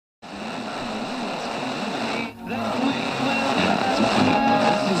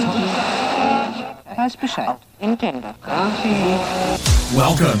weiß Bescheid. Nintendo.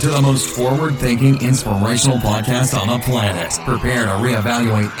 Welcome to the most forward-thinking, inspirational podcast on the planet. Prepare to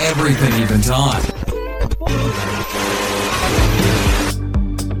reevaluate everything you've been taught.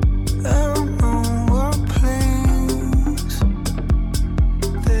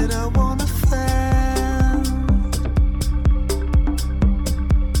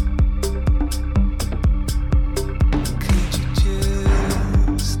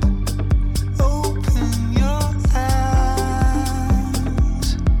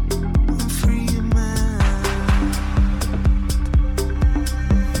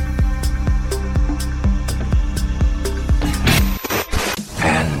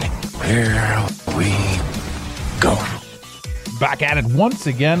 Back at it once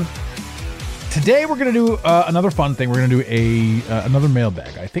again. Today we're going to do another fun thing. We're going to do another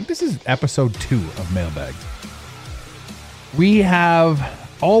mailbag. I think this is episode 2 of Mailbag. We have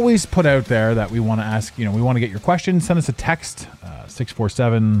always put out there that we want to ask, we want to get your questions. Send us a text,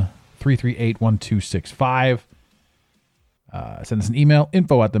 647-338-1265. Send us an email,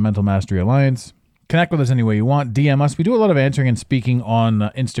 info@thementalmasteryalliance. Connect with us any way you want. DM us. We do a lot of answering and speaking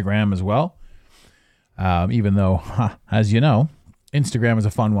on Instagram as well. Even though, as you know, Instagram is a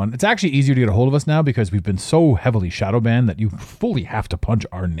fun one. It's actually easier to get a hold of us now because we've been so heavily shadow banned that you fully have to punch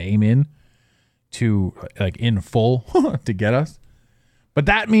our name in to, in full to get us. But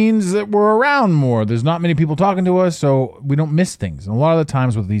that means that we're around more. There's not many people talking to us, so we don't miss things. And a lot of the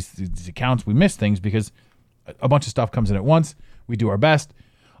times with these accounts, we miss things because a bunch of stuff comes in at once. We do our best.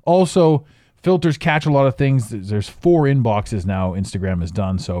 Also, filters catch a lot of things. There's 4 inboxes now Instagram has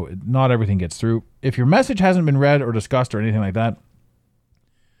done, so not everything gets through. If your message hasn't been read or discussed or anything like that,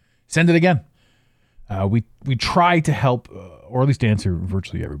 send it again. We try to help, or at least answer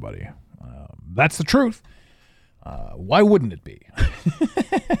virtually everybody. That's the truth. Why wouldn't it be?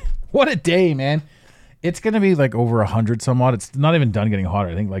 What a day, man. It's going to be over 100 somewhat. It's not even done getting hotter.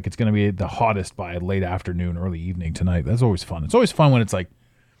 I think it's going to be the hottest by late afternoon, early evening tonight. That's always fun. It's always fun when it's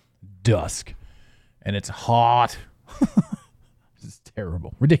dusk and it's hot. This is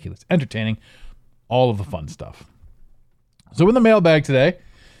terrible, ridiculous, entertaining, all of the fun stuff. So in the mailbag today,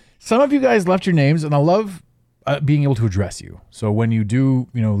 some of you guys left your names, and I love being able to address you. So when you do,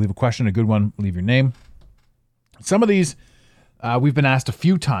 leave a question, a good one, leave your name. Some of these we've been asked a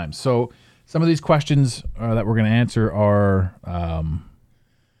few times. So some of these questions that we're going to answer are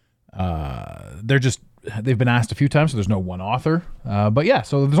they've been asked a few times, so there's no one author. But yeah,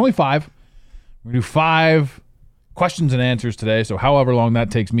 so there's only 5. We're going to do 5 questions and answers today. So however long that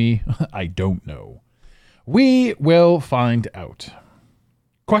takes me, I don't know. We will find out.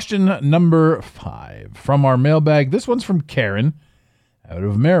 Question number 5 from our mailbag. This one's from Karen out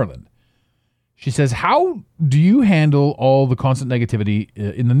of Maryland. She says, how do you handle all the constant negativity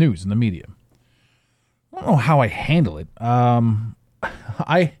in the news, in the media? I don't know how I handle it.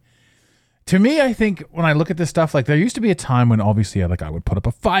 To me, I think when I look at this stuff, there used to be a time when obviously I would put up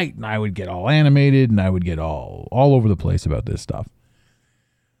a fight and I would get all animated and I would get all over the place about this stuff.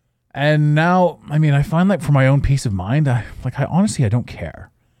 And now, I find for my own peace of mind, I honestly don't care.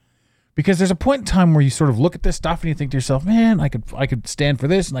 Because there's a point in time where you sort of look at this stuff and you think to yourself, man, I could stand for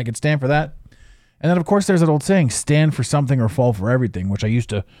this and I could stand for that. And then, of course, there's that old saying, stand for something or fall for everything, which I used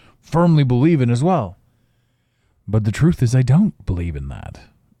to firmly believe in as well. But the truth is I don't believe in that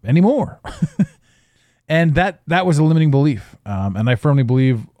anymore. And that was a limiting belief. And I firmly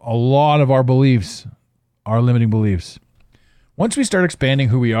believe a lot of our beliefs are limiting beliefs. Once we start expanding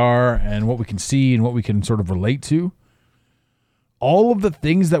who we are and what we can see and what we can sort of relate to, all of the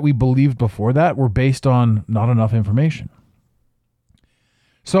things that we believed before that were based on not enough information.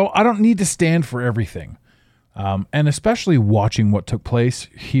 So I don't need to stand for everything. And especially watching what took place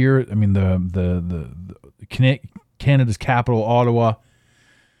here. The Canada's capital, Ottawa.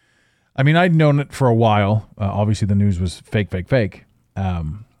 I'd known it for a while. Obviously the news was fake.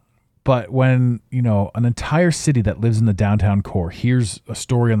 But when, an entire city that lives in the downtown core hears a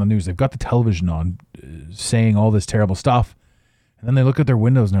story on the news, they've got the television on saying all this terrible stuff. And then they look at their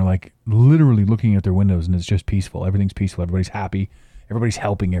windows and they're literally looking at their windows and it's just peaceful. Everything's peaceful. Everybody's happy. Everybody's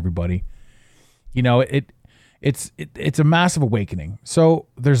helping everybody. It's a massive awakening. So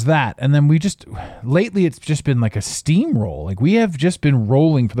there's that. And then lately it's just been like a steamroll. We have just been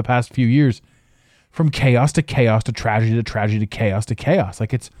rolling for the past few years from chaos to chaos to tragedy to tragedy to chaos to chaos.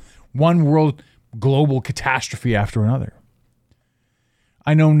 It's one world global catastrophe after another.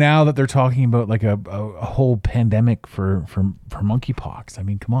 I know now that they're talking about a whole pandemic for monkeypox.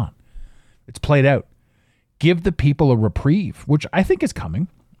 Come on. It's played out. Give the people a reprieve, which I think is coming.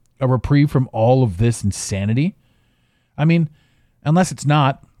 A reprieve from all of this insanity. Unless it's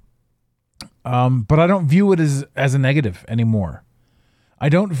not, but I don't view it as a negative anymore. I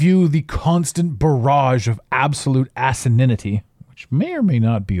don't view the constant barrage of absolute asininity, which may or may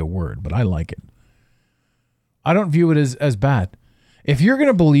not be a word, but I like it. I don't view it as bad. If you're going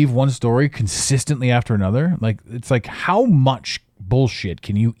to believe one story consistently after another, like it's like how much bullshit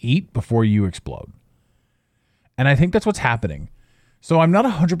can you eat before you explode? And I think that's what's happening. So I'm not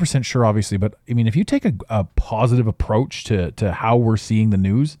 100% sure, obviously, but I mean, if you take a positive approach to how we're seeing the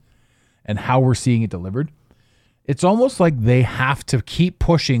news and how we're seeing it delivered, it's almost like they have to keep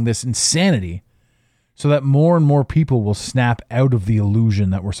pushing this insanity so that more and more people will snap out of the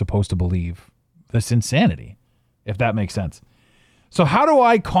illusion that we're supposed to believe this insanity, if that makes sense. So how do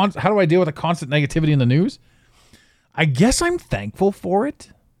I deal with the constant negativity in the news? I guess I'm thankful for it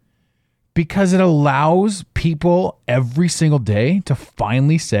because it allows people every single day to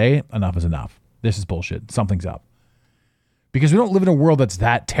finally say enough is enough. This is bullshit. Something's up. Because we don't live in a world that's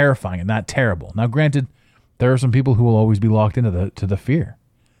that terrifying and that terrible. Now, granted, there are some people who will always be locked into the fear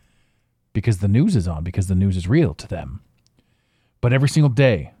because the news is on, because the news is real to them. But every single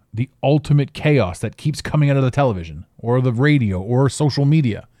day, the ultimate chaos that keeps coming out of the television or the radio or social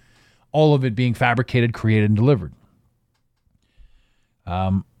media, all of it being fabricated, created, and delivered.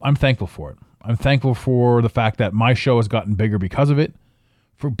 I'm thankful for it. I'm thankful for the fact that my show has gotten bigger because of it,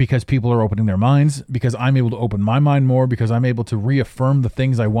 because people are opening their minds, because I'm able to open my mind more, because I'm able to reaffirm the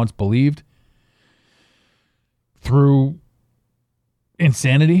things I once believed through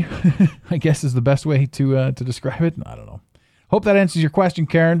insanity, I guess is the best way to describe it. I don't know. Hope that answers your question,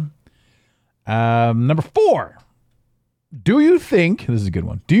 Karen. Number 4. Do you think, this is a good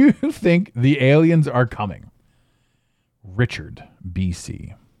one, do you think the aliens are coming? Richard,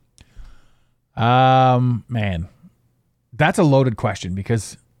 BC. Man, that's a loaded question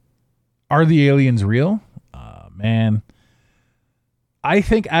because are the aliens real? Man, I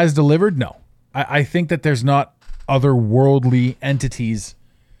think as delivered, no. I think that there's not otherworldly entities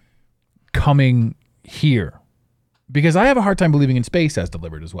coming here because I have a hard time believing in space as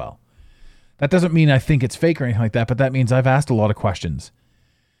delivered as well. That doesn't mean I think it's fake or anything like that, but that means I've asked a lot of questions.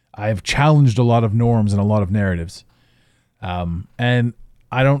 I've challenged a lot of norms and a lot of narratives. And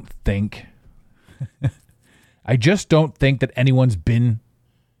I don't think, I just don't think that anyone's been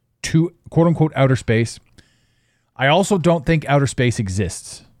to quote unquote outer space. I also don't think outer space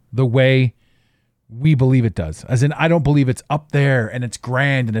exists the way we believe it does. As in, I don't believe it's up there and it's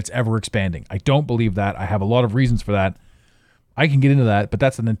grand and it's ever expanding. I don't believe that. I have a lot of reasons for that. I can get into that, but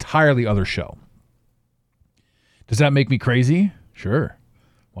that's an entirely other show. Does that make me crazy? Sure.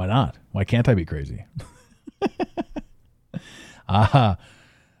 Why not? Why can't I be crazy? But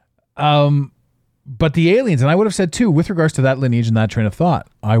the aliens, and I would have said too, with regards to that lineage and that train of thought,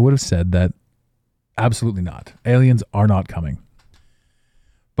 I would have said that absolutely not. Aliens are not coming.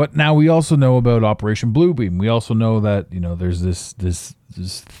 But now we also know about Operation Bluebeam. We also know that, there's this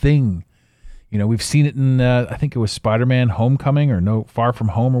thing, we've seen it in, I think it was Spider-Man Homecoming or No Far From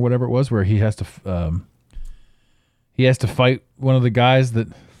Home or whatever it was, where he has to fight one of the guys that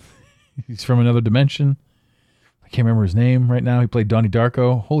he's from another dimension. I can't remember his name right now. He played Donnie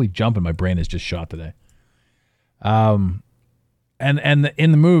Darko. Holy jumping, my brain is just shot today. And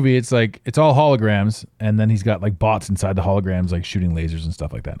in the movie, it's like, it's all holograms, and then he's got like bots inside the holograms, like shooting lasers and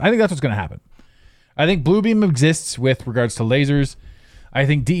stuff like that. I think that's what's going to happen. I think Bluebeam exists with regards to lasers. I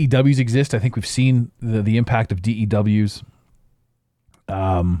think DEWs exist. I think we've seen the impact of DEWs.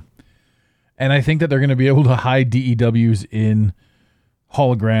 And I think that they're going to be able to hide DEWs in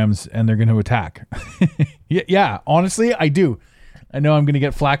holograms and they're going to attack. Yeah, honestly, I do. I know I'm going to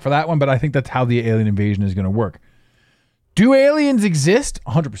get flack for that one, but I think that's how the alien invasion is going to work. Do aliens exist?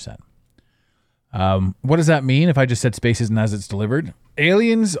 100%. What does that mean if I just said space isn't as it's delivered?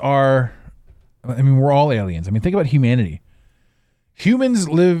 Aliens are, we're all aliens. Think about humanity. Humans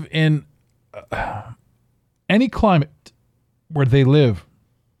live in any climate where they live.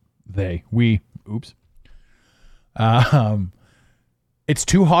 It's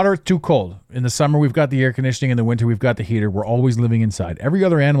too hot or too cold. In the summer, we've got the air conditioning. In the winter, we've got the heater. We're always living inside. Every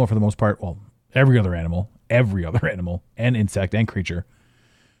other animal, for the most part, every other animal and insect and creature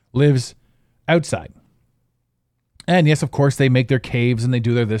lives outside. And yes, of course, they make their caves and they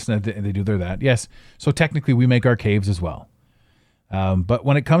do their this and they do their that. Yes. So technically we make our caves as well. But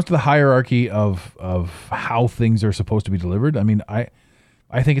when it comes to the hierarchy of how things are supposed to be delivered, I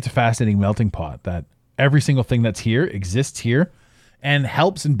think it's a fascinating melting pot that every single thing that's here exists here and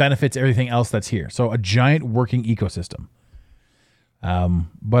helps and benefits everything else that's here. So a giant working ecosystem.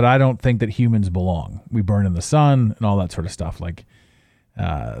 But I don't think that humans belong. We burn in the sun and all that sort of stuff. Like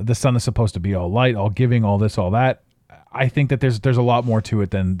the sun is supposed to be all light, all giving, all this, all that. I think that there's a lot more to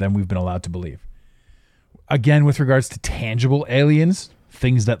it than we've been allowed to believe. Again, with regards to tangible aliens,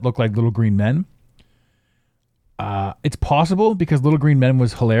 things that look like little green men, it's possible because Little Green Men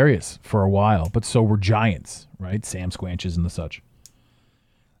was hilarious for a while, but so were giants, right? Sam Squanches and the such.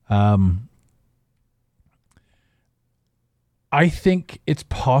 I think it's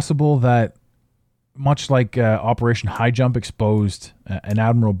possible that much like Operation High Jump exposed, and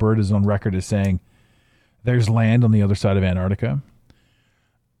Admiral Byrd is on record as saying there's land on the other side of Antarctica.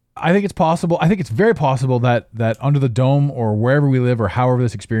 I think it's possible. I think it's very possible that under the dome or wherever we live or however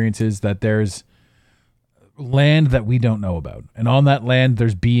this experience is, that there's land that we don't know about. And on that land,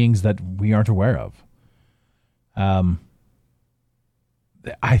 there's beings that we aren't aware of.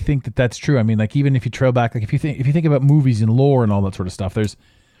 I think that that's true. I mean, like, even if you trail back, like if you think about movies and lore and all that sort of stuff, there's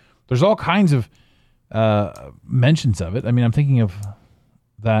all kinds of mentions of it. I mean, I'm thinking of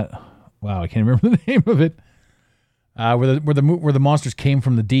that. Wow, I can't remember the name of it. Where the monsters came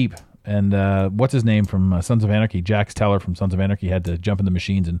from the deep, and what's his name from Sons of Anarchy? Jax Teller from Sons of Anarchy had to jump in the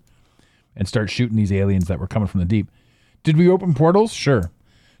machines and start shooting these aliens that were coming from the deep. Did we open portals? Sure.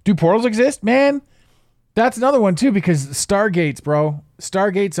 Do portals exist, man? That's another one too, because Stargates, bro.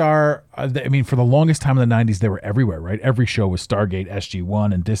 Stargates are, I mean, for the longest time in the 90s, they were everywhere, right? Every show was Stargate,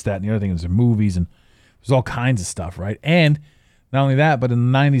 SG-1, and this, that, and the other thing. There's movies, and there's all kinds of stuff, right? And not only that, but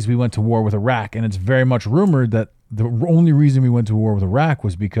in the 90s, we went to war with Iraq, and it's very much rumored that the only reason we went to war with Iraq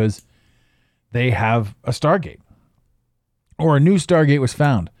was because they have a Stargate, or a new Stargate was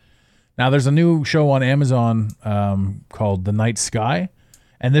found. Now, there's a new show on Amazon called The Night Sky,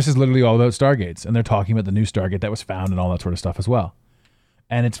 and this is literally all about Stargates, and they're talking about the new Stargate that was found and all that sort of stuff as well.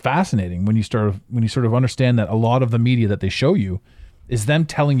 And it's fascinating when you sort of understand that a lot of the media that they show you is them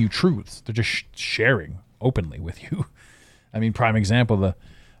telling you truths. They're just sharing openly with you. I mean, prime example,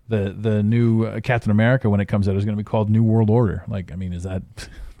 the new Captain America, when it comes out, is going to be called New World Order. Like, I mean, is that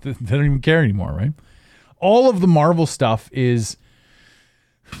they don't even care anymore, right? All of the Marvel stuff is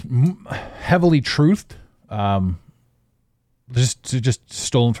heavily truthed. Just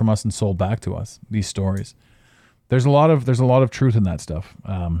stolen from us and sold back to us, these stories. There's a lot of truth in that stuff.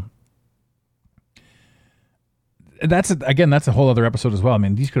 That's a whole other episode as well. I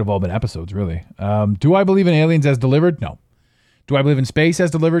mean, these could have all been episodes, really. Do I believe in aliens as delivered? No. Do I believe in space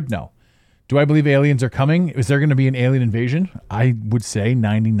as delivered? No. Do I believe aliens are coming? Is there going to be an alien invasion? I would say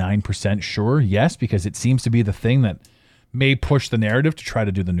 99% sure, yes, because it seems to be the thing that may push the narrative to try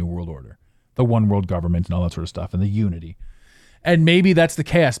to do the New World Order, the one world government and all that sort of stuff, and the unity. And maybe that's the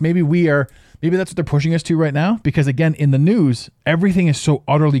chaos. Maybe that's what they're pushing us to right now. Because again, in the news, everything is so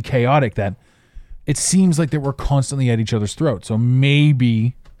utterly chaotic that it seems like that we're constantly at each other's throats. So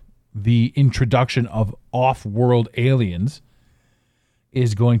maybe the introduction of off-world aliens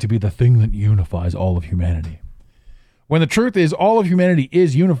is going to be the thing that unifies all of humanity. When the truth is, all of humanity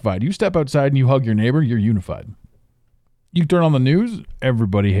is unified. You step outside and you hug your neighbor, you're unified. You turn on the news,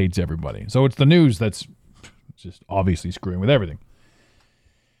 everybody hates everybody. So it's the news that's just obviously screwing with everything.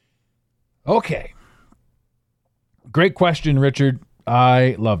 Okay. Great question, Richard.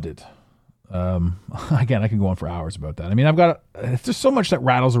 I loved it. Again, I can go on for hours about that. I mean, it's just so much that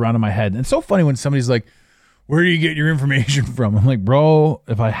rattles around in my head. And it's so funny when somebody's like, where do you get your information from? I'm like, bro,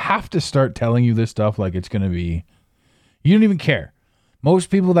 if I have to start telling you this stuff, like, it's going to be, you don't even care. Most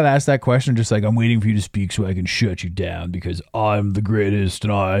people that ask that question are just like, I'm waiting for you to speak so I can shut you down because I'm the greatest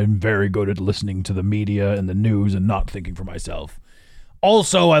and I'm very good at listening to the media and the news and not thinking for myself.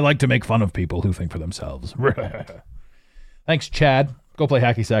 Also, I like to make fun of people who think for themselves. Thanks, Chad. Go play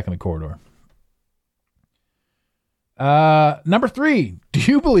hacky sack in the corridor. Number 3, do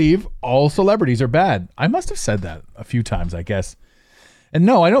you believe all celebrities are bad? I must have said that a few times, I guess. And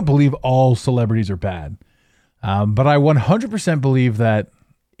no, I don't believe all celebrities are bad. But I 100% believe that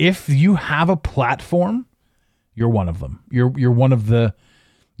if you have a platform, you're one of them. You're one of the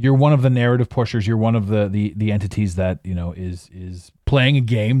narrative pushers. You're one of the entities that, you know, is playing a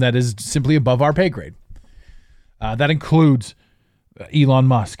game that is simply above our pay grade. That includes Elon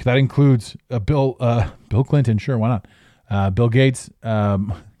Musk. That includes Bill Clinton. Sure, why not? Bill Gates,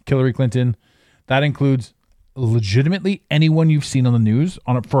 Hillary Clinton. That includes legitimately anyone you've seen on the news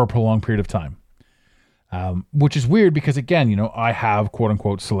for a prolonged period of time. Which is weird because, again, you know, I have quote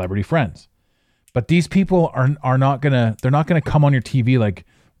unquote celebrity friends, but these people they're not gonna come on your TV like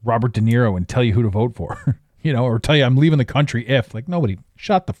Robert De Niro and tell you who to vote for, you know, or tell you I'm leaving the country if, like, nobody,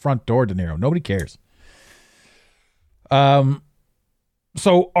 shut the front door, De Niro. Nobody cares.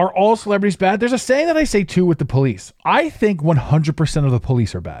 So are all celebrities bad? There's a saying that I say too with the police. I think 100% of the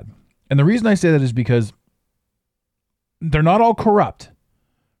police are bad. And the reason I say that is because they're not all corrupt.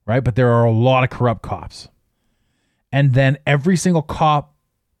 Right? But there are a lot of corrupt cops. And then every single cop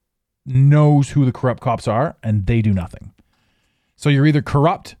knows who the corrupt cops are, and they do nothing. So you're either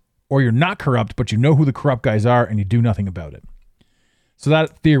corrupt or you're not corrupt, but you know who the corrupt guys are and you do nothing about it. So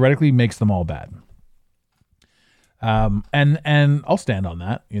that theoretically makes them all bad. And I'll stand on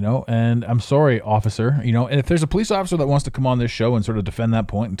that, and I'm sorry, officer, and if there's a police officer that wants to come on this show and sort of defend that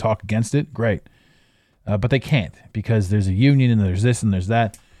point and talk against it, great. But they can't, because there's a union and there's this and there's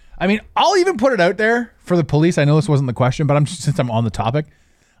that. I mean, I'll even put it out there for the police. I know this wasn't the question, but since I'm on the topic,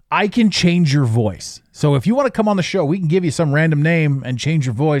 I can change your voice. So if you want to come on the show, we can give you some random name and change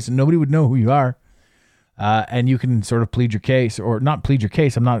your voice and nobody would know who you are. And you can sort of plead your case, or not plead your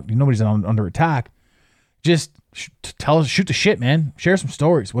case. Nobody's under attack. Just tell us, shoot the shit, man. Share some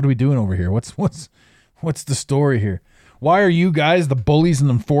stories. What are we doing over here? What's the story here? Why are you guys the bullies and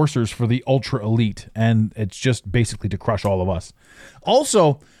enforcers for the ultra elite? And it's just basically to crush all of us.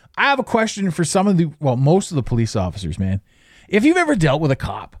 Also, I have a question for most of the police officers, man. If you've ever dealt with a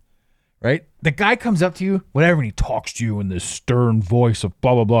cop, right? The guy comes up to you, whatever, and he talks to you in this stern voice of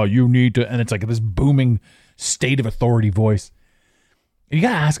blah, blah, blah. You need to, and it's like this booming state of authority voice. And you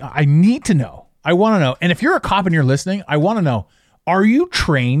got to ask, I need to know. I want to know. And if you're a cop and you're listening, I want to know, are you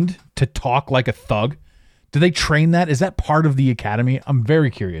trained to talk like a thug? Do they train that? Is that part of the academy? I'm very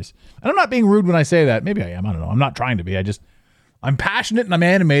curious. And I'm not being rude when I say that. Maybe I am. I don't know. I'm not trying to be. I'm passionate and I'm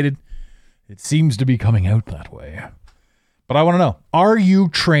animated. It seems to be coming out that way. But I want to know, are you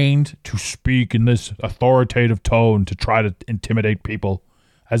trained to speak in this authoritative tone to try to intimidate people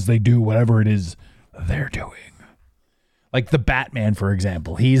as they do whatever it is they're doing? Like the Batman, for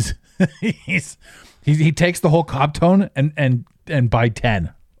example. He takes the whole cop tone and by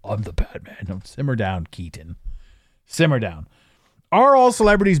 10, I'm the Batman. No, simmer down, Keaton. Simmer down. Are all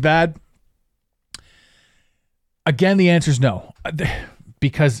celebrities bad? Again, the answer is no.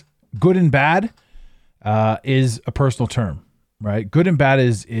 Because good and bad is a personal term, right? Good and bad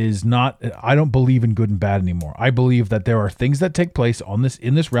is not, I don't believe in good and bad anymore. I believe that there are things that take place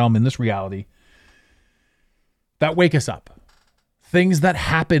in this realm, in this reality, that wake us up. Things that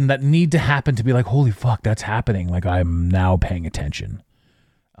happen, that need to happen to be like, holy fuck, that's happening. Like, I'm now paying attention.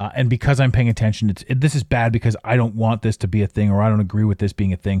 And because I'm paying attention, this is bad because I don't want this to be a thing, or I don't agree with this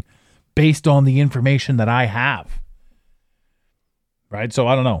being a thing based on the information that I have. Right? So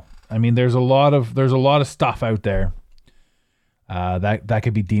I don't know. I mean, there's a lot of stuff out there that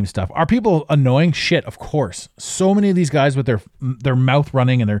could be deemed stuff. Are people annoying? Shit, of course. So many of these guys with their mouth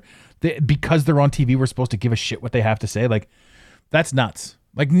running and because they're on TV, we're supposed to give a shit what they have to say. Like, that's nuts.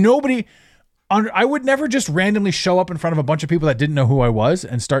 Like, I would never just randomly show up in front of a bunch of people that didn't know who I was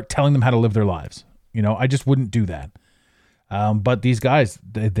and start telling them how to live their lives. I just wouldn't do that. But these guys,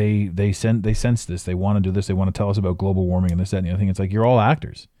 they sense this. They want to do this. They want to tell us about global warming and this, that, and the other thing. It's like, you're all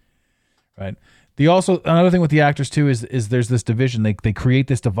actors, right? Another thing with the actors too is there's this division. They create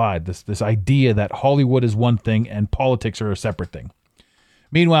this divide, this idea that Hollywood is one thing and politics are a separate thing.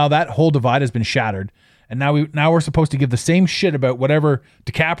 Meanwhile, that whole divide has been shattered, and now we're supposed to give the same shit about whatever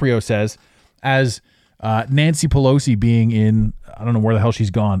DiCaprio says as Nancy Pelosi being in, I don't know where the hell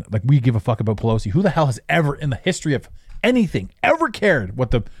she's gone. Like, we give a fuck about Pelosi. Who the hell has ever in the history of anything ever cared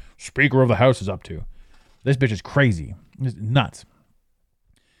what the Speaker of the House is up to? This bitch is crazy. It's nuts.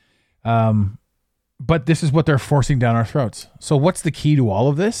 But this is what they're forcing down our throats. So what's the key to all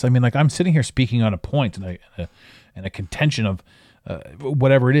of this? I mean, like, I'm sitting here speaking on a point and a contention of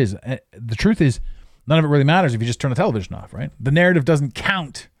whatever it is. The truth is, none of it really matters if you just turn the television off, right? The narrative doesn't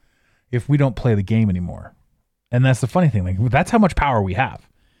count if we don't play the game anymore. And that's the funny thing. Like, that's how much power we have.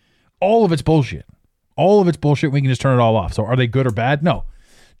 All of it's bullshit. All of it's bullshit. We can just turn it all off. So are they good or bad? No.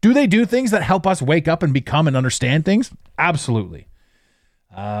 Do they do things that help us wake up and become and understand things? Absolutely.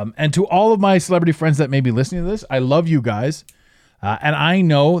 And to all of my celebrity friends that may be listening to this, I love you guys. And I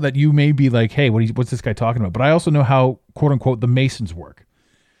know that you may be like, hey, what's this guy talking about? But I also know how, quote unquote, the Masons work.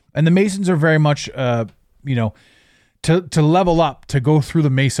 And the Masons are very much, to level up, to go through the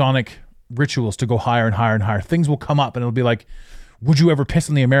Masonic rituals, to go higher and higher and higher. Things will come up and it'll be like, would you ever piss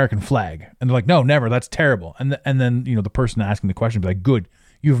on the American flag? And they're like, no, never. That's terrible. And then, the person asking the question will be like, good,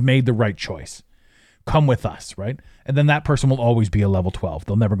 you've made the right choice. Come with us, right? And then that person will always be a level 12.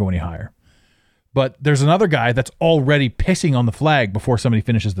 They'll never go any higher. But there's another guy that's already pissing on the flag before somebody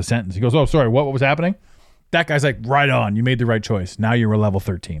finishes the sentence. He goes, oh, sorry, what was happening? That guy's like, right on, you made the right choice. Now you're a level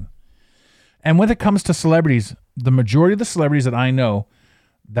 13. And when it comes to celebrities, the majority of the celebrities that I know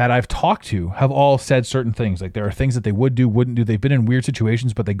that I've talked to have all said certain things. Like, there are things that they would do, wouldn't do. They've been in weird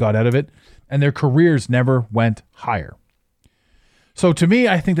situations, but they got out of it. And their careers never went higher. So to me,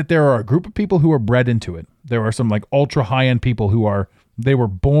 I think that there are a group of people who are bred into it. There are some like ultra high-end people they were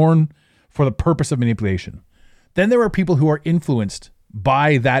born for the purpose of manipulation. Then there are people who are influenced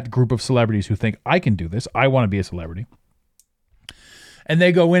by that group of celebrities who think, I can do this. I want to be a celebrity. And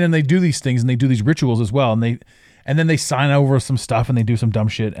they go in and they do these things and they do these rituals as well. And then they sign over some stuff and they do some dumb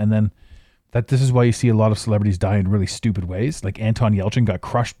shit. And then this is why you see a lot of celebrities die in really stupid ways. Like Anton Yelchin got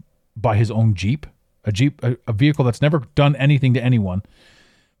crushed by his own Jeep, a vehicle that's never done anything to anyone,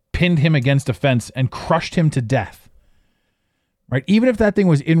 pinned him against a fence and crushed him to death. Right? Even if that thing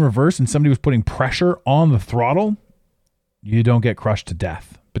was in reverse and somebody was putting pressure on the throttle, you don't get crushed to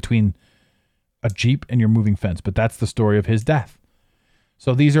death between a Jeep and your moving fence. But that's the story of his death.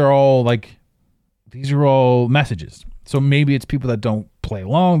 So these are all messages. So maybe it's people that don't play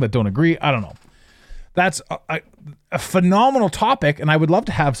along, that don't agree. I don't know. That's a phenomenal topic, and I would love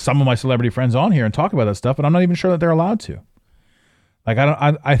to have some of my celebrity friends on here and talk about that stuff, but I'm not even sure that they're allowed to. Like,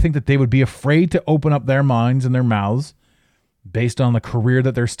 I think that they would be afraid to open up their minds and their mouths based on the career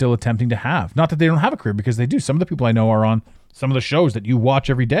that they're still attempting to have. Not that they don't have a career, because they do. Some of the people I know are on some of the shows that you watch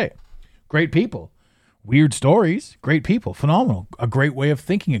every day. Great people. Weird stories. Great people. Phenomenal. A great way of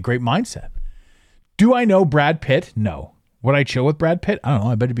thinking. A great mindset. Do I know Brad Pitt? No. Would I chill with Brad Pitt? I don't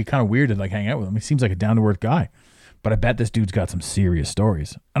know. I bet it'd be kind of weird to hang out with him. He seems like a down-to-earth guy. But I bet this dude's got some serious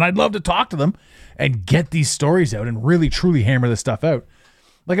stories. And I'd love to talk to them and get these stories out and really, truly hammer this stuff out.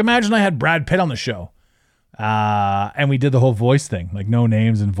 Like, imagine I had Brad Pitt on the show. And we did the whole voice thing. Like, no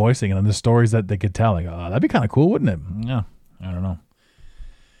names and voicing. And then the stories that they could tell. Like, oh, that'd be kind of cool, wouldn't it? Yeah. I don't know.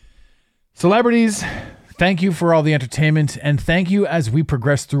 Celebrities, thank you for all the entertainment. And thank you as we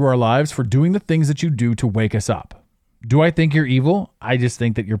progress through our lives for doing the things that you do to wake us up. Do I think you're evil? I just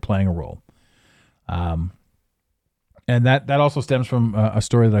think that you're playing a role. And that also stems from a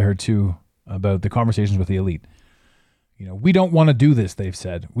story that I heard too about the conversations with the elite. You know, we don't want to do this, they've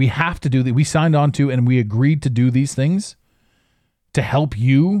said. We have to do that. We signed on to and we agreed to do these things to help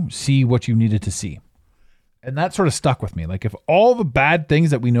you see what you needed to see. And that sort of stuck with me. Like, if all the bad things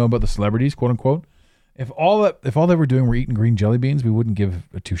that we know about the celebrities, quote unquote, if all they were doing were eating green jelly beans, we wouldn't give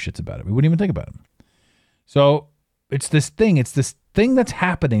two shits about it. We wouldn't even think about them. So it's this thing that's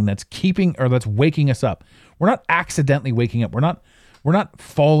happening that's waking us up. We're not accidentally waking up. We're not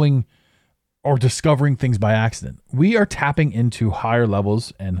falling or discovering things by accident. We are tapping into higher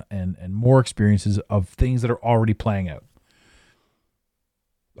levels and more experiences of things that are already playing out.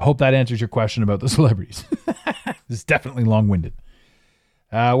 Hope that answers your question about the celebrities. This is definitely long-winded.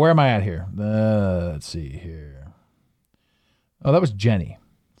 Where am I at here? Let's see here. Oh, that was Jenny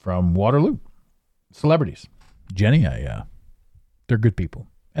from Waterloo. Celebrities. Jenny, they're good people.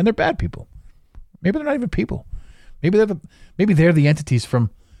 And they're bad people. Maybe they're not even people. Maybe they're the entities from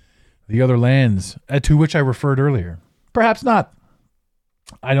the other lands to which I referred earlier. Perhaps not.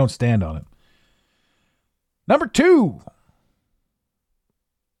 I don't stand on it. Number 2.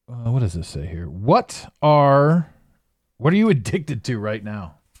 What does this say here? What are you addicted to right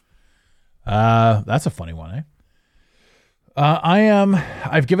now? That's a funny one, eh?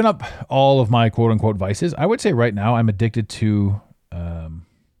 I've given up all of my quote unquote vices. I would say right now I'm addicted to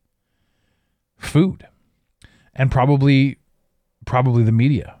food and probably the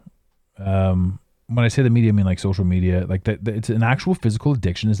media. When I say the media, I mean like social media. Like it's an actual physical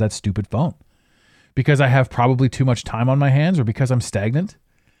addiction is that stupid phone, because I have probably too much time on my hands or because I'm stagnant.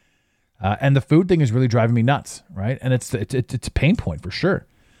 And the food thing is really driving me nuts, right? And it's a pain point for sure.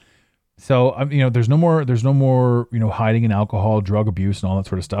 So there's no more hiding in alcohol, drug abuse, and all that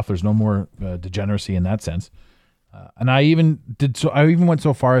sort of stuff. There's no more degeneracy in that sense. And I even went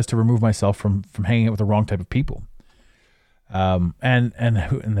so far as to remove myself from hanging out with the wrong type of people. And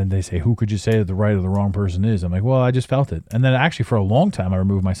then they say, who could you say that the right or the wrong person is? I'm like, well, I just felt it. And then actually for a long time, I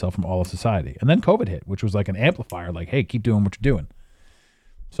removed myself from all of society. And then COVID hit, which was like an amplifier, like, hey, keep doing what you're doing.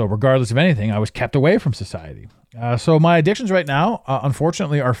 So regardless of anything, I was kept away from society. So my addictions right now,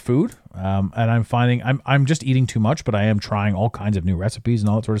 unfortunately, are food. And I'm finding I'm just eating too much, but I am trying all kinds of new recipes and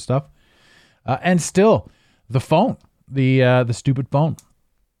all that sort of stuff. And still, the phone, the stupid phone.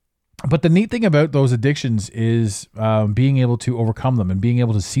 But the neat thing about those addictions is being able to overcome them and being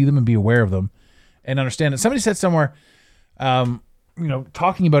able to see them and be aware of them and understand it. Somebody said somewhere,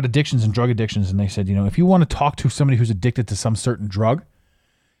 talking about addictions and drug addictions, and they said, if you want to talk to somebody who's addicted to some certain drug,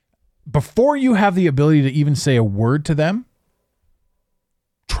 before you have the ability to even say a word to them,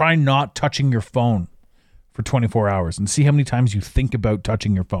 try not touching your phone for 24 hours and see how many times you think about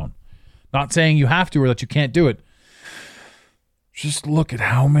touching your phone. Not saying you have to or that you can't do it. Just look at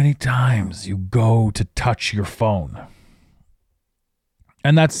how many times you go to touch your phone.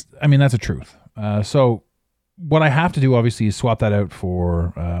 And that's a truth. So what I have to do, obviously, is swap that out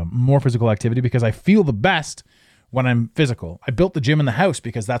for more physical activity, because I feel the best when I'm physical. I built the gym in the house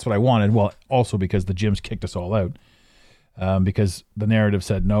because that's what I wanted. Well, also because the gyms kicked us all out because the narrative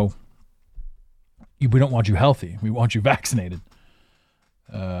said, no, we don't want you healthy. We want you vaccinated,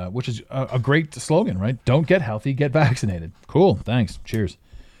 which is a great slogan, right? Don't get healthy, get vaccinated. Cool. Thanks. Cheers.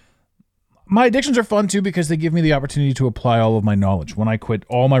 My addictions are fun too because they give me the opportunity to apply all of my knowledge. When I quit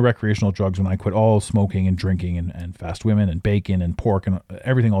all my recreational drugs, when I quit all smoking and drinking and fast women and bacon and pork and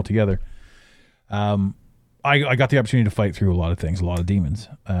everything altogether, I got the opportunity to fight through a lot of things, a lot of demons.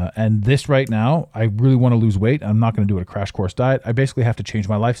 And this right now, I really want to lose weight. I'm not going to do it a crash course diet. I basically have to change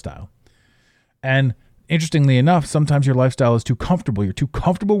my lifestyle. And interestingly enough, sometimes your lifestyle is too comfortable. You're too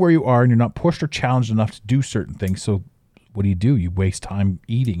comfortable where you are and you're not pushed or challenged enough to do certain things. So what do? You waste time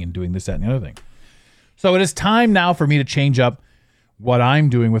eating and doing this, that, and the other thing. So it is time now for me to change up what I'm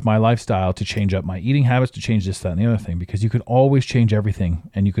doing with my lifestyle, to change up my eating habits, to change this, that, and the other thing, because you can always change everything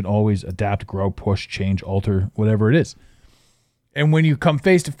and you can always adapt, grow, push, change, alter, whatever it is. And when you come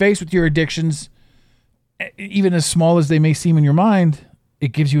face to face with your addictions, even as small as they may seem in your mind,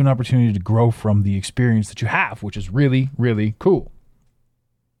 it gives you an opportunity to grow from the experience that you have, which is really, really cool.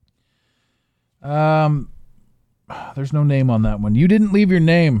 There's no name on that one. You didn't leave your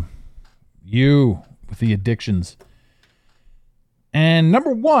name. You with the addictions. And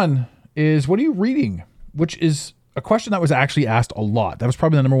number one is, what are you reading? Which is a question that was actually asked a lot. That was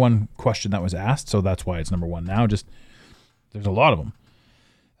probably the number one question that was asked. So that's why it's number one now. Just there's a lot of them.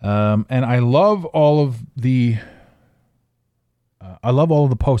 And I love all of the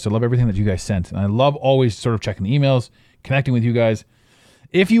posts. I love everything that you guys sent. And I love always sort of checking the emails, connecting with you guys.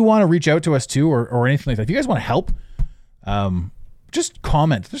 If you want to reach out to us too, or anything like that, if you guys want to help, just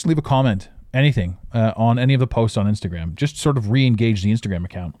comment. Just leave a comment, anything, on any of the posts on Instagram. Just sort of re-engage the Instagram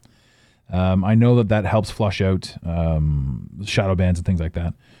account. I know that helps flush out shadow bans and things like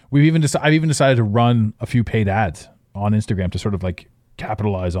that. I've even decided to run a few paid ads on Instagram to sort of like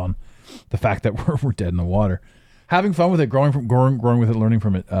capitalize on the fact that we're dead in the water. Having fun with it, growing with it, learning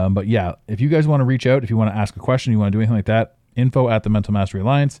from it. But yeah, if you guys want to reach out, if you want to ask a question, you want to do anything like that, info@the Mental Mastery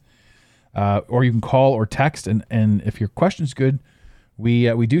Alliance, or you can call or text. And if your question's good,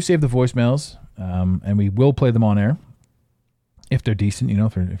 we do save the voicemails, and we will play them on air if they're decent. You know,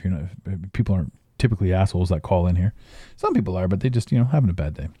 if you're not, if people aren't typically assholes that call in here. Some people are, but they just having a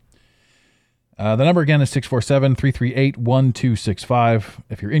bad day. The number again is 647-338-1265.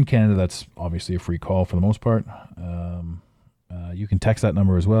 If you're in Canada, that's obviously a free call for the most part. You can text that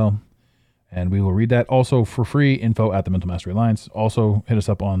number as well, and we will read that. Also for free, info@the Mental Mastery Alliance. Also hit us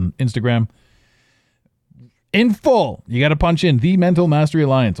up on Instagram. In full, you got to punch in the Mental Mastery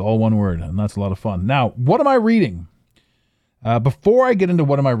Alliance, all one word, and that's a lot of fun. Now, what am I reading? Before I get into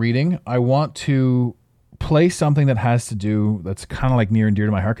what am I reading, I want to play something that has to do, that's kind of like near and dear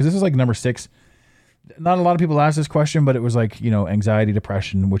to my heart, because this is like number 6. Not a lot of people ask this question, but it was like, anxiety,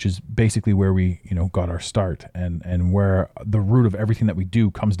 depression, which is basically where we, got our start, and where the root of everything that we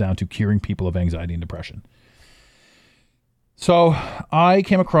do comes down to curing people of anxiety and depression. So I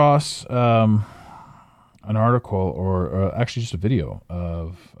came across an article, or actually just a video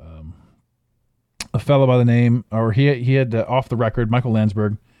of a fellow by the name, or he had off the record, Michael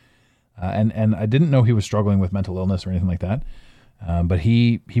Landsberg, and I didn't know he was struggling with mental illness or anything like that. But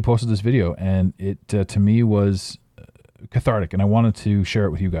he posted this video, and it to me was cathartic, and I wanted to share it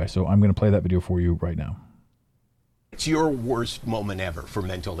with you guys. So I'm going to play that video for you right now. What's your worst moment ever for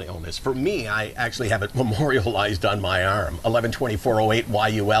mental illness? For me, I actually have it memorialized on my arm. 11/24/08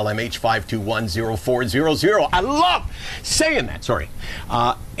 YUL MH5210400. I love saying that. Sorry.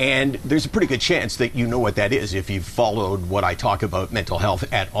 And there's a pretty good chance that you know what that is if you've followed what I talk about mental health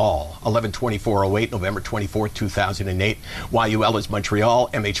at all. 11/24/08, November 24th, 2008. YUL is Montreal.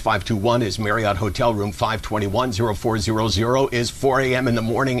 MH521 is Marriott Hotel Room 521. 0400 is 4 a.m. in the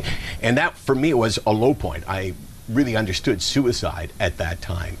morning. And that, for me, was a low point. I really understood suicide at that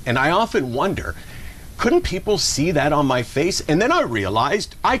time. And I often wonder, couldn't people see that on my face? And then I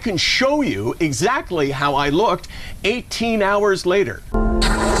realized I can show you exactly how I looked 18 hours later.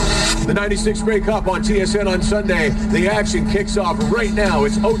 The 96th Grey Cup on TSN on Sunday. The action kicks off right now.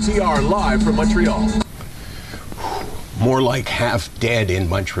 It's OTR live from Montreal. More like half dead in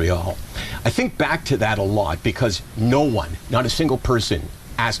Montreal. I think back to that a lot because no one, not a single person,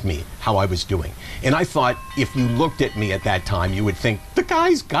 asked me how I was doing. And I thought if you looked at me at that time, you would think, the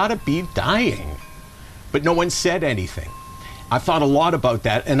guy's gotta be dying. But no one said anything. I've thought a lot about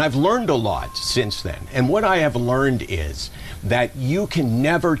that, and I've learned a lot since then. And what I have learned is that you can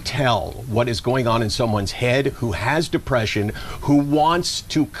never tell what is going on in someone's head who has depression, who wants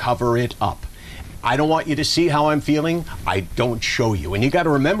to cover it up. I don't want you to see how I'm feeling. I don't show you. And you got to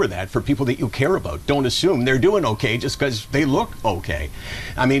remember that for people that you care about. Don't assume they're doing okay just because they look okay.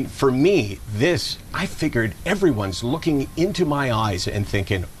 I mean, for me, I figured everyone's looking into my eyes and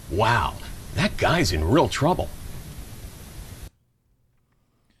thinking, wow, that guy's in real trouble.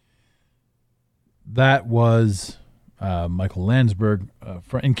 That was Michael Landsberg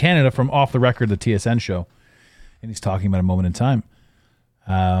in Canada from Off the Record, the TSN show. And he's talking about a moment in time.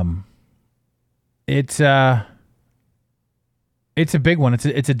 It's a big one.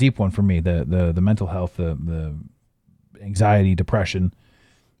 It's a deep one for me. The mental health, the anxiety, depression.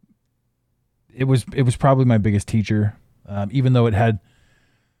 It was probably my biggest teacher, even though it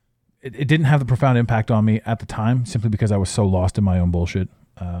didn't have the profound impact on me at the time, simply because I was so lost in my own bullshit.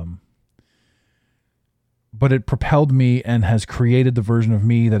 But it propelled me and has created the version of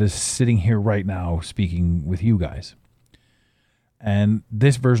me that is sitting here right now speaking with you guys. And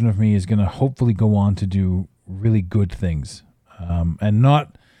this version of me is going to hopefully go on to do really good things, and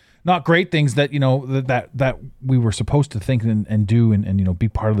not great things that, that we were supposed to think and do and be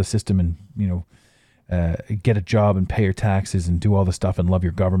part of the system and, get a job and pay your taxes and do all the stuff and love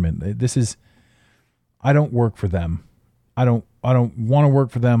your government. I don't work for them. I don't want to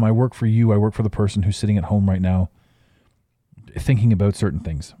work for them. I work for you. I work for the person who's sitting at home right now thinking about certain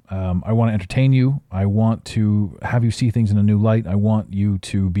things. I want to entertain you. I want to have you see things in a new light. I want you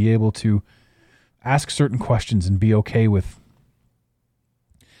to be able to ask certain questions and be okay with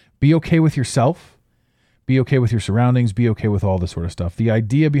yourself, be okay with your surroundings, be okay with all this sort of stuff. The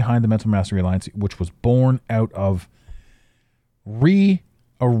idea behind the Mental Mastery Alliance, which was born out of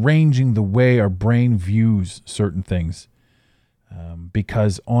rearranging the way our brain views certain things.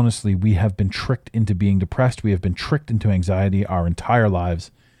 Because honestly, we have been tricked into being depressed. We have been tricked into anxiety our entire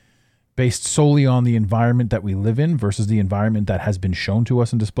lives, based solely on the environment that we live in versus the environment that has been shown to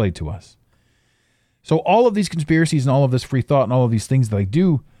us and displayed to us. So all of these conspiracies and all of this free thought and all of these things that I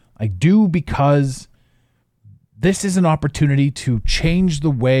do because this is an opportunity to change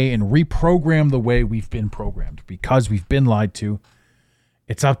the way and reprogram the way we've been programmed, because we've been lied to.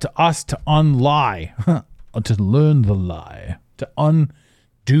 It's up to us to unlie, to learn the lie, to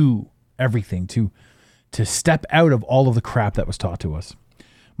undo everything, to step out of all of the crap that was taught to us.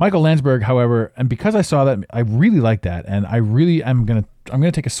 Michael Landsberg, however, and because I saw that, I really like that, and I'm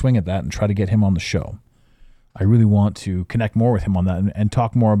gonna take a swing at that and try to get him on the show. I really want to connect more with him on that and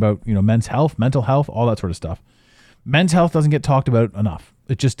talk more about men's health, mental health, all that sort of stuff. Men's health doesn't get talked about enough.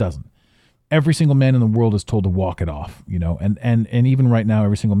 It just doesn't. Every single man in the world is told to walk it off, and even right now,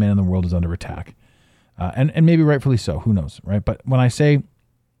 every single man in the world is under attack. And maybe rightfully so, who knows, right? But when I say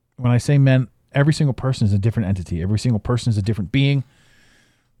men, every single person is a different entity. Every single person is a different being.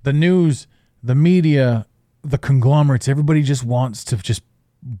 The news, the media, the conglomerates, everybody just wants to just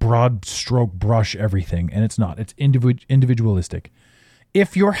broad stroke brush everything, and it's not. It's individualistic.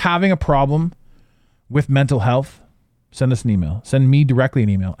 If you're having a problem with mental health, send us an email. Send me directly an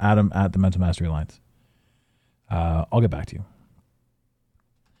email, Adam at the Mental Mastery Alliance. I'll get back to you.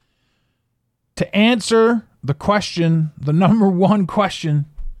 To answer the question, the number one question,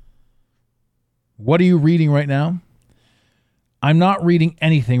 what are you reading right now? I'm not reading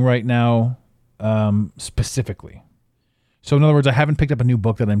anything right now specifically. So in other words, I haven't picked up a new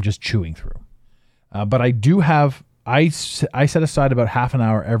book that I'm just chewing through. But I do have, I set aside about half an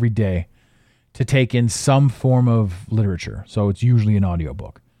hour every day to take in some form of literature. So it's usually an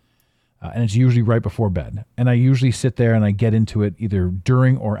audiobook. And it's usually right before bed. And I usually sit there and I get into it either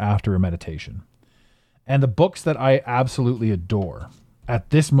during or after a meditation. And the books that I absolutely adore at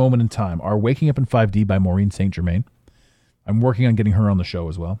this moment in time are Waking Up in 5D by Maureen St. Germain. I'm working on getting her on the show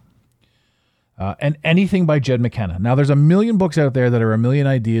as well. And anything by Jed McKenna. Now, there's a million books out there that are a million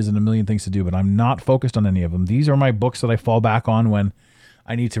ideas and a million things to do, but I'm not focused on any of them. These are my books that I fall back on when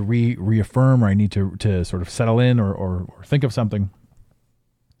I need to reaffirm or I need to sort of settle in or think of something.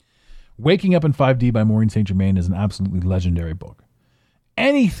 Waking Up in 5D by Maureen St. Germain is an absolutely legendary book.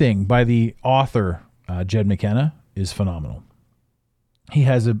 Anything by the author, Jed McKenna, is phenomenal. He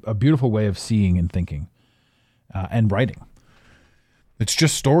has a beautiful way of seeing and thinking and writing. It's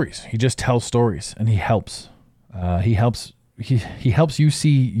just stories. He just tells stories, and he helps. He helps you see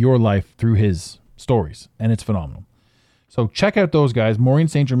your life through his stories, and it's phenomenal. So check out those guys, Maureen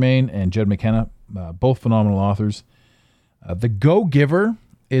St. Germain and Jed McKenna, both phenomenal authors. The Go-Giver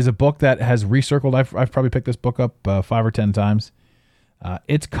is a book that has recircled. I've probably picked this book up 5 or 10 times.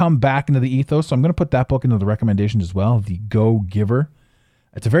 It's come back into the ethos, so I'm going to put that book into the recommendations as well, The Go-Giver.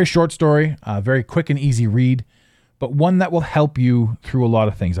 It's a very short story, very quick and easy read, but one that will help you through a lot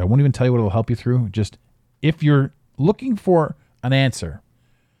of things. I won't even tell you what it will help you through. Just if you're looking for an answer,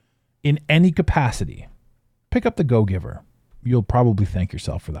 in any capacity, pick up the Go Giver. You'll probably thank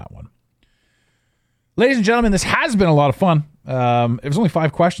yourself for that one. Ladies and gentlemen, this has been a lot of fun. It was only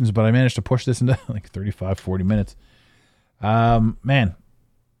 5 questions, but I managed to push this into like 35, 40 minutes. Man,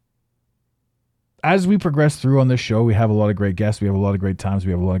 as we progress through on this show, we have a lot of great guests. We have a lot of great times.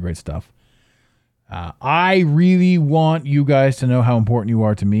 We have a lot of great stuff. I really want you guys to know how important you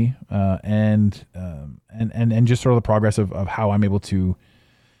are to me, and just sort of the progress of how I'm able to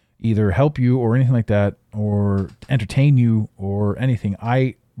either help you or anything like that, or entertain you or anything.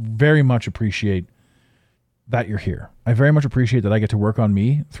 I very much appreciate that you're here. I very much appreciate that I get to work on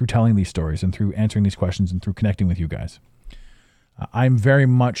me through telling these stories and through answering these questions and through connecting with you guys. I'm very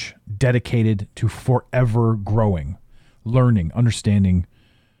much dedicated to forever growing, learning, understanding,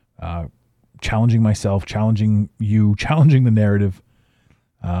 challenging myself, challenging you, challenging the narrative.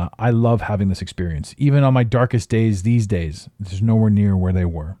 I love having this experience. Even on my darkest days these days, there's nowhere near where they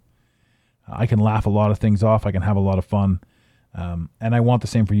were. I can laugh a lot of things off. I can have a lot of fun. And I want the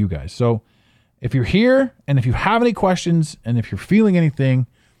same for you guys. So if you're here and if you have any questions and if you're feeling anything,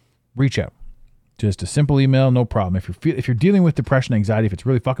 reach out. Just a simple email, no problem. If you're dealing with depression, anxiety, if it's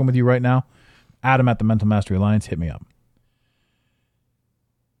really fucking with you right now, Adam at the Mental Mastery Alliance, hit me up.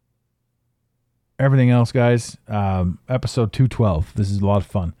 Everything else, guys, episode 212. This is a lot of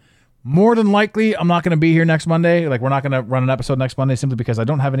fun. More than likely, I'm not going to be here next Monday. Like, we're not going to run an episode next Monday simply because I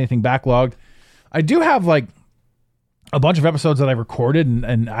don't have anything backlogged. I do have, like, a bunch of episodes that I recorded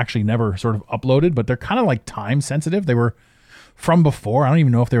and actually never sort of uploaded, but they're kind of, like, time sensitive. They were from before. I don't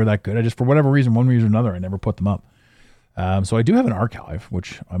even know if they were that good. I just, for whatever reason, one reason or another, I never put them up. So I do have an archive,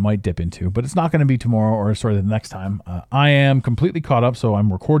 which I might dip into, but it's not going to be tomorrow or sort of the next time. I am completely caught up, so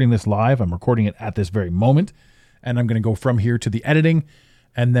I'm recording this live. I'm recording it at this very moment, and I'm going to go from here to the editing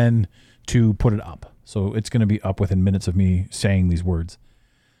and then to put it up. So it's going to be up within minutes of me saying these words.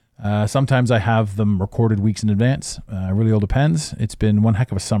 Sometimes I have them recorded weeks in advance. It really all depends. It's been one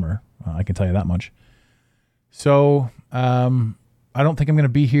heck of a summer. I can tell you that much. So I don't think I'm going to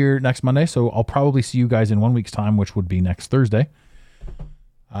be here next Monday, so I'll probably see you guys in 1 week's time, which would be next Thursday.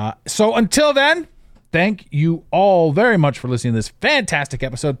 So until then, thank you all very much for listening to this fantastic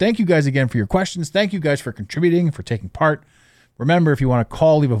episode. Thank you guys again for your questions. Thank you guys for contributing, for taking part. Remember, if you want to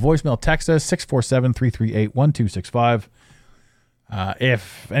call, leave a voicemail, text us, 647-338-1265.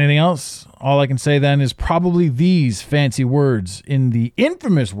 If anything else, all I can say then is probably these fancy words in the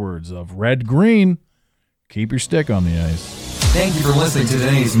infamous words of Red Green. Keep your stick on the ice. Thank you for listening to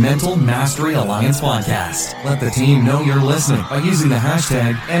today's Mental Mastery Alliance podcast. Let the team know you're listening by using the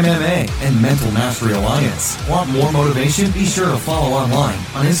hashtag MMA and Mental Mastery Alliance. Want more motivation? Be sure to follow online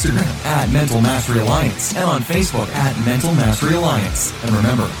on Instagram at Mental Mastery Alliance and on Facebook at Mental Mastery Alliance. And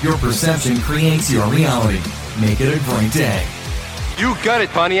remember, your perception creates your reality. Make it a great day. You got it,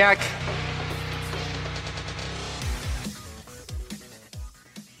 Pontiac.